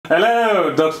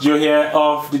Hello, Dr. Joe here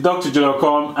of the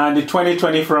drjoe.com and the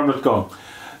 2020from.com.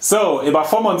 So, about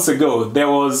 4 months ago, there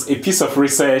was a piece of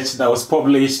research that was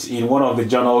published in one of the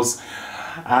journals,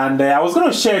 and I was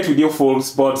going to share it with you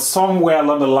folks, but somewhere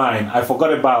along the line, I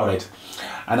forgot about it.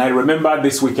 And I remembered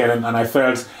this weekend, and I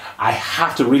felt I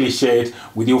have to really share it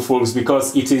with you folks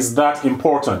because it is that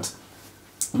important.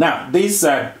 Now, this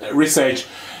research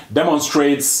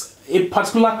demonstrates a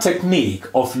particular technique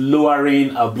of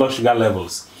lowering our blood sugar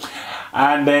levels,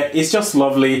 and it's just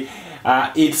lovely.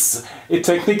 It's a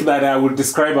technique that I would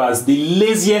describe as the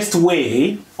laziest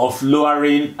way of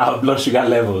lowering our blood sugar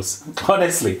levels,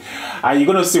 honestly. You're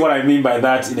going to see what I mean by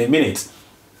that in a minute.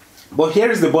 But here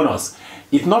is the bonus.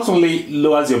 It not only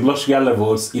lowers your blood sugar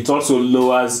levels, it also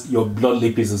lowers your blood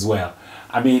lipids as well.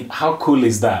 I mean, how cool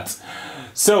is that?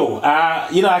 So,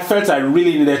 I felt I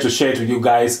really needed to share it with you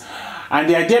guys. And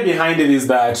the idea behind it is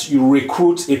that you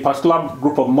recruit a particular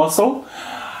group of muscle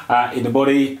in the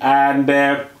body, and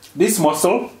this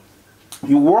muscle,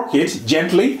 you work it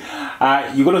gently.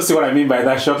 You're going to see what I mean by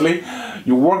that shortly.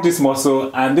 You work this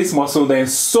muscle, and this muscle then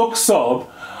soaks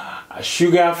up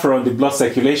sugar from the blood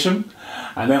circulation,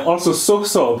 and then also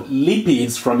soaks up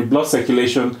lipids from the blood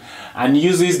circulation and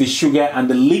uses the sugar and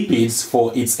the lipids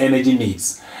for its energy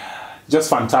needs. Just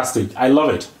fantastic. I love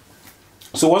it.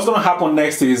 So what's going to happen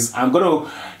next is I'm going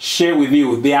to share with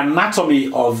you the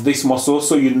anatomy of this muscle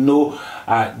so you know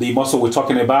the muscle we're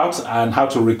talking about and how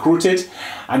to recruit it.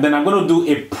 And then I'm going to do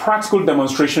a practical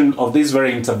demonstration of this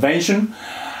very intervention.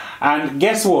 And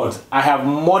guess what? I have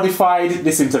modified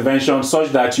this intervention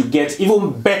such that you get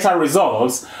even better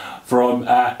results from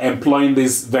employing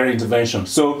this very intervention.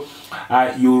 So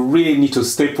you really need to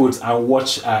stay put and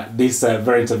watch this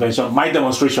very intervention, my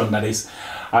demonstration that is.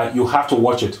 You have to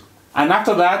watch it. And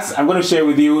after that, I'm going to share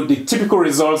with you the typical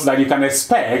results that you can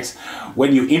expect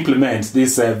when you implement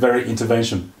this very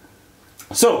intervention.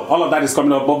 So all of that is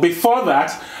coming up. But before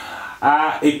that,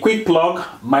 a quick plug,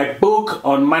 my book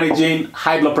on managing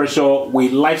high blood pressure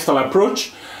with lifestyle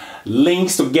approach.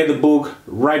 Links to get the book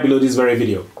right below this very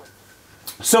video.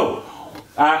 So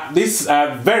this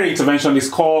very intervention is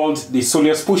called the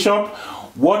soleus push-up.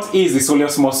 What is the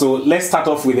soleus muscle? Let's start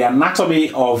off with the anatomy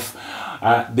of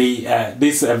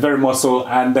this very muscle,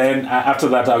 and then after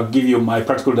that I'll give you my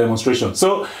practical demonstration.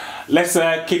 So let's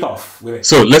kick off with it.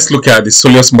 So let's look at the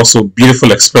soleus muscle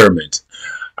beautiful experiment.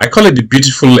 I call it the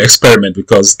beautiful experiment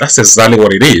because that's exactly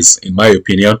what it is, in my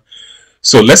opinion.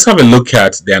 So let's have a look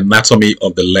at the anatomy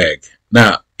of the leg.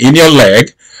 Now, in your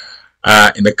leg,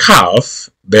 in the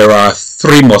calf, there are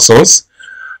 3 muscles.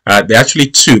 There are actually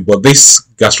 2, but this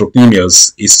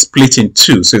gastrocnemius is split in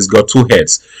 2, so it's got 2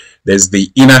 heads. There's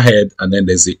the inner head and then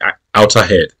there's the outer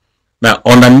head. Now,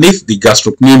 underneath the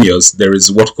gastrocnemius, there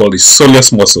is what called the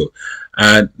soleus muscle.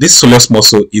 And this soleus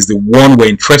muscle is the one we're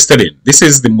interested in. This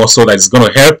is the muscle that is going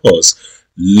to help us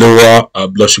lower our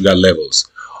blood sugar levels.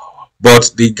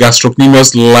 But the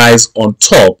gastrocnemius lies on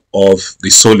top of the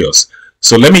soleus.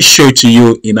 So let me show it to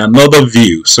you in another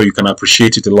view so you can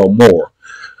appreciate it a lot more.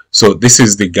 So this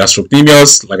is the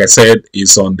gastrocnemius. Like I said,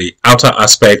 is on the outer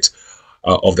aspect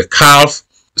of the calf.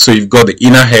 So you've got the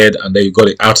inner head and then you've got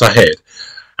the outer head.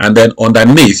 And then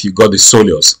underneath you've got the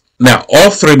soleus. Now all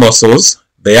 3 muscles,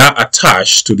 they are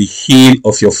attached to the heel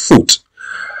of your foot.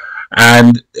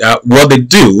 And what they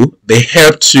do, they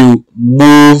help to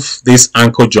move this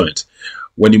ankle joint.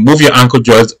 When you move your ankle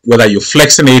joint, whether you're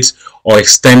flexing it or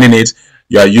extending it,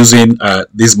 you are using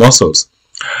these muscles.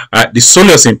 The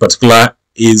soleus in particular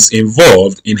is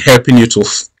involved in helping you to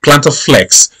plantar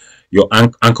flex your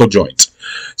ankle joint.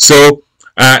 So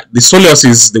the soleus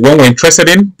is the one we're interested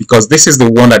in because this is the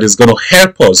one that is going to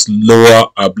help us lower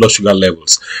our blood sugar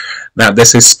levels. Now,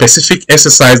 there's a specific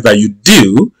exercise that you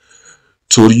do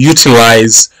to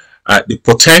utilize the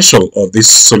potential of this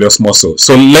soleus muscle.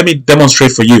 So let me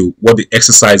demonstrate for you what the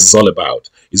exercise is all about.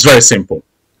 It's very simple.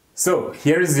 So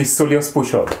here is the soleus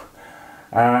push-up.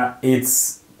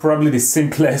 It's probably the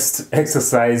simplest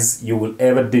exercise you will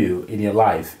ever do in your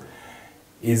life.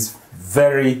 It's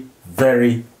very,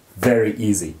 very, very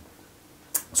easy.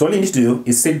 So all you need to do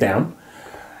is sit down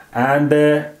and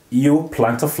you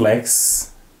plantar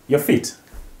flex your feet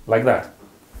like that.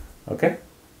 Okay?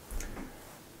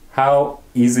 How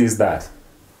easy is that?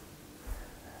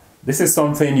 This is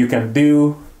something you can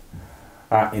do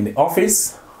in the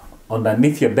office,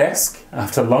 underneath your desk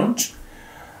after lunch.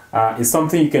 It's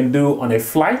something you can do on a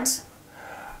flight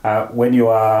when you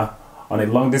are on a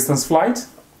long distance flight.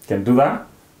 You can do that.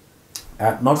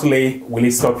 Not only will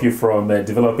it stop you from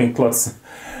developing clots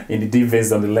in the deep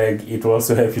veins on the leg, it will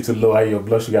also help you to lower your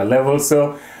blood sugar levels.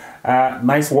 So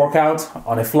nice workout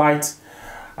on a flight.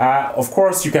 Of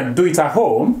course, you can do it at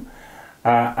home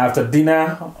after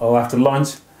dinner or after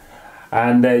lunch,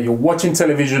 and you're watching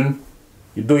television,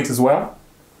 you do it as well.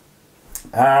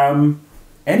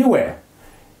 Anywhere.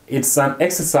 It's an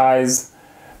exercise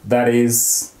that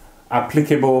is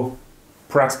applicable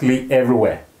practically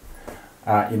everywhere,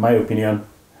 in my opinion.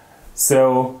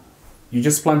 So you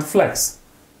just plan to flex.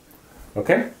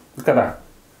 Okay? Look at that.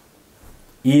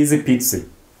 Easy peasy.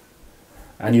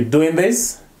 And you're doing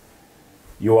this,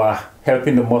 you are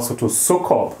helping the muscle to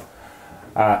soak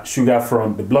up sugar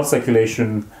from the blood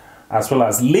circulation as well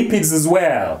as lipids as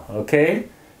well. Okay?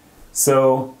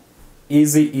 So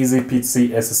easy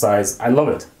peasy exercise. I love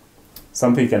it.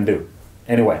 Something you can do.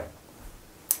 Anyway.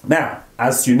 Now,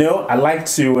 as you know, I like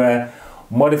to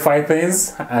modify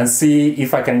things and see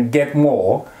if I can get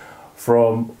more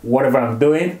from whatever I'm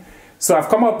doing. So I've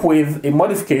come up with a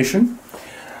modification,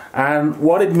 and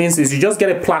what it means is you just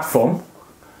get a platform.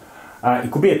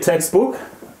 It could be a textbook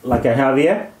like I have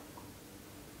here,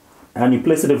 and you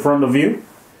place it in front of you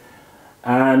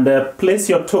and place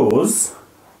your toes.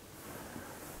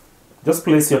 Just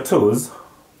place your toes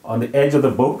on the edge of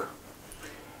the book,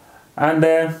 and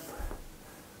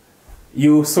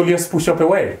you soleus push up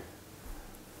away.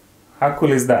 How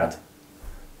cool is that?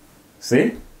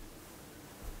 See?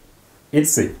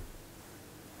 Itsy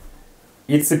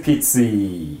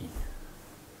peasy.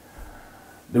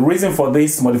 The reason for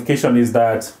this modification is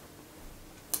that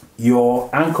your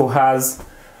ankle has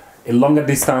a longer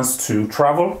distance to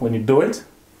travel when you do it.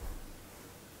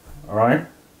 Alright?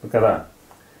 Look at that.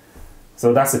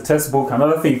 So that's a textbook.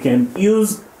 Another thing you can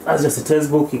use as just a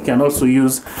textbook, you can also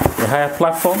use a higher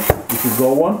platform if you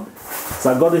go one.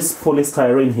 So I got this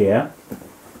polystyrene here.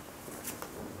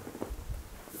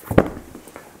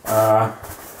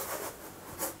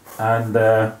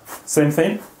 Same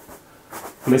thing.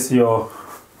 Place your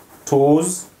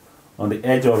toes on the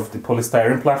edge of the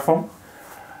polystyrene platform.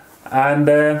 And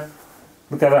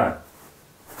look at that.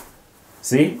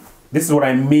 See? This is what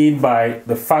I mean by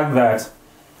the fact that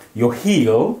your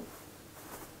heel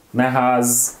now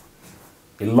has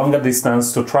a longer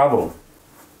distance to travel.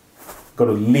 Got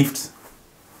to lift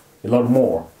a lot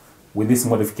more with this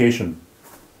modification.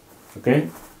 Okay?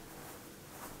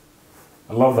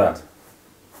 I love that.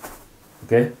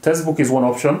 Okay? Textbook is one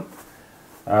option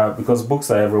because books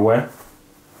are everywhere.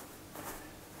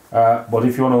 But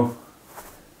if you want to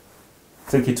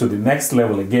take it to the next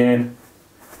level again,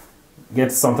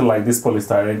 get something like this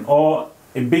polystyrene or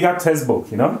a bigger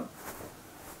textbook, you know?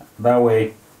 That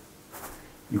way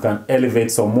you can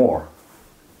elevate some more.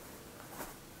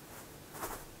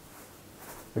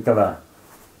 Look at that.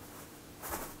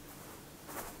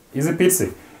 Easy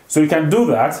peasy. So you can do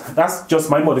that. That's just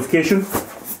my modification.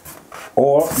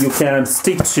 Or you can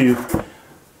stick to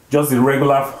just the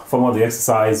regular form of the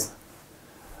exercise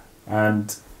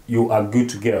and you are good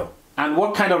to go. And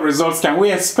what kind of results can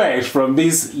we expect from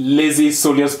this lazy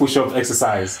soleus push-up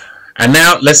exercise? And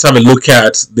now let's have a look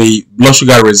at the blood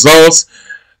sugar results.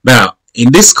 Now,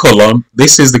 in this column,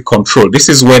 this is the control. This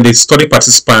is when the study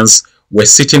participants were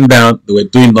sitting down, they were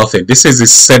doing nothing. This is the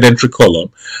sedentary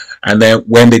column. And then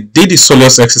when they did the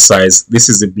soleus exercise, this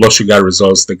is the blood sugar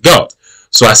results they got.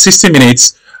 So at 60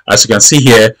 minutes, as you can see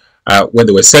here, when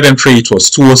they were sedentary, it was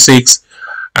 206.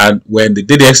 And when they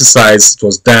did the exercise, it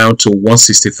was down to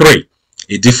 163.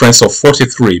 A difference of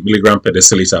 43 milligram per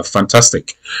deciliter.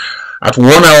 Fantastic. At 1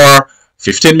 hour,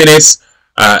 15 minutes,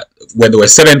 when they were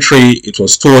sedentary, it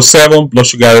was 207. Blood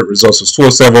sugar results was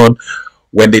 207.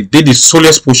 When they did the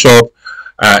soleus push-up,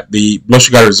 the blood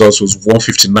sugar results was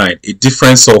 159. A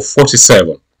difference of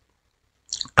 47.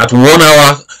 At 1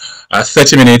 hour,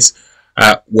 30 minutes,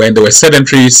 when they were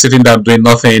sedentary, sitting down doing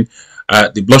nothing,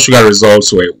 the blood sugar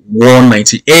results were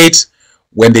 198.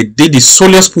 When they did the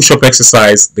soleus push-up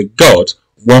exercise, they got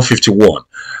 151.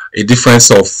 A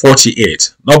difference of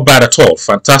 48. Not bad at all.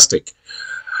 Fantastic.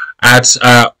 At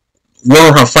 1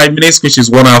 hour 5 minutes, which is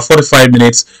 1 hour 45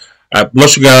 minutes, blood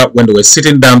sugar when they were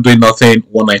sitting down doing nothing,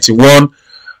 191.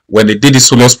 When they did the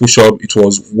soleus push-up, it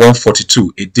was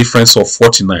 142. A difference of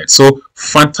 49. So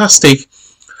fantastic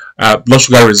blood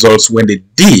sugar results when they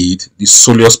did the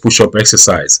soleus push-up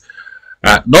exercise.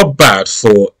 Not bad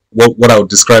for what I would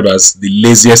describe as the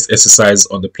laziest exercise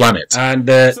on the planet. And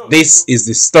this is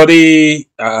the study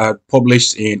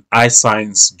published in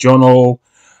iScience Journal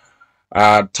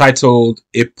titled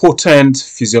A Potent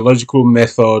Physiological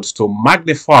Method to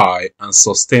Magnify and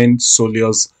Sustain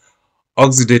Soleus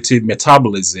Oxidative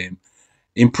Metabolism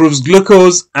Improves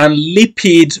Glucose and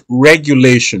Lipid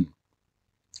Regulation.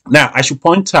 Now, I should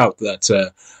point out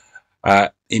that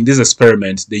in this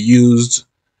experiment, they used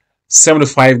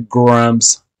 75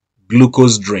 grams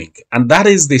glucose drink, and that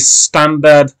is the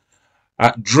standard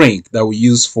drink that we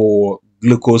use for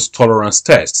glucose tolerance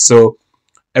test. So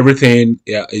everything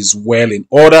is well in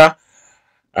order,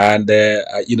 and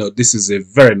this is a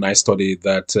very nice study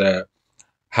that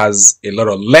has a lot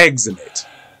of legs in it.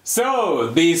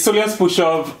 So the Soleus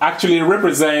push-up actually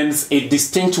represents a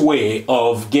distinct way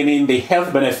of gaining the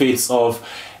health benefits of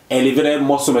elevated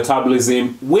muscle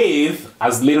metabolism with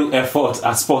as little effort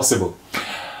as possible.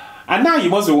 And now you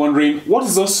must be wondering, what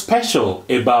is so special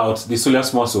about the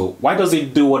soleus muscle? Why does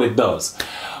it do what it does?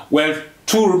 Well,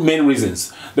 two main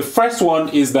reasons. The first one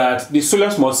is that the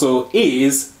soleus muscle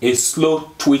is a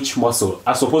slow twitch muscle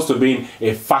as opposed to being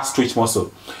a fast twitch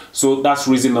muscle. So that's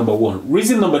reason number one.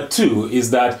 Reason number two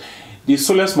is that the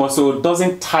soleus muscle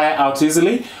doesn't tire out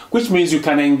easily, which means you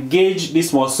can engage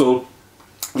this muscle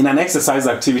in an exercise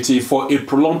activity for a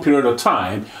prolonged period of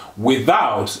time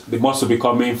without the muscle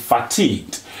becoming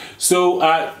fatigued.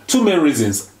 So two main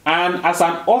reasons, and as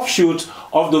an offshoot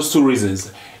of those two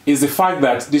reasons is the fact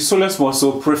that the soleus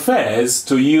muscle prefers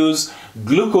to use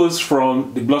glucose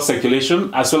from the blood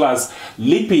circulation as well as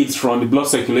lipids from the blood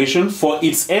circulation for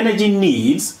its energy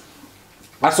needs,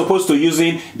 as opposed to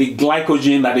using the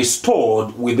glycogen that is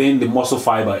stored within the muscle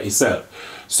fiber itself.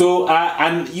 So,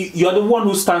 and you're the one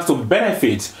who stands to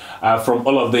benefit from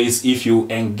all of this if you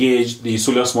engage the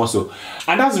soleus muscle.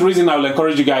 And that's the reason I will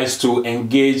encourage you guys to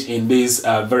engage in this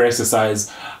very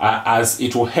exercise, as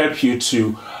it will help you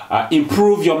to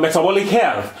improve your metabolic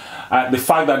health. The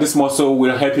fact that this muscle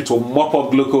will help you to mop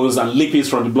up glucose and lipids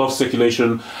from the blood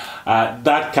circulation,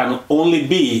 that can only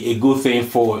be a good thing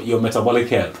for your metabolic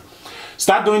health.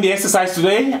 Start doing the exercise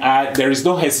today. There is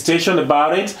no hesitation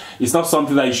about it. It's not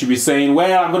something that you should be saying,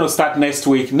 well, I'm going to start next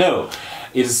week. No,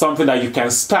 it is something that you can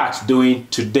start doing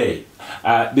today,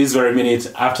 this very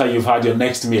minute after you've had your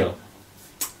next meal.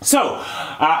 So,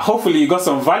 hopefully you got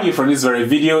some value from this very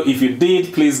video. If you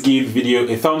did, please give video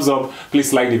a thumbs up.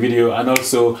 Please like the video, and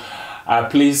also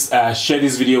please share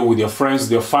this video with your friends,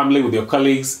 with your family, with your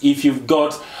colleagues. If you've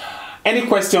got any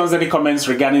questions, any comments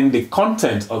regarding the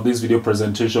content of this video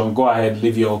presentation, go ahead,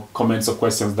 leave your comments or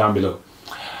questions down below.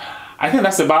 I think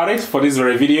that's about it for this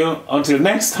very video. Until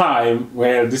next time,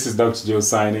 well, this is Dr. Joe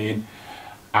signing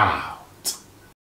out.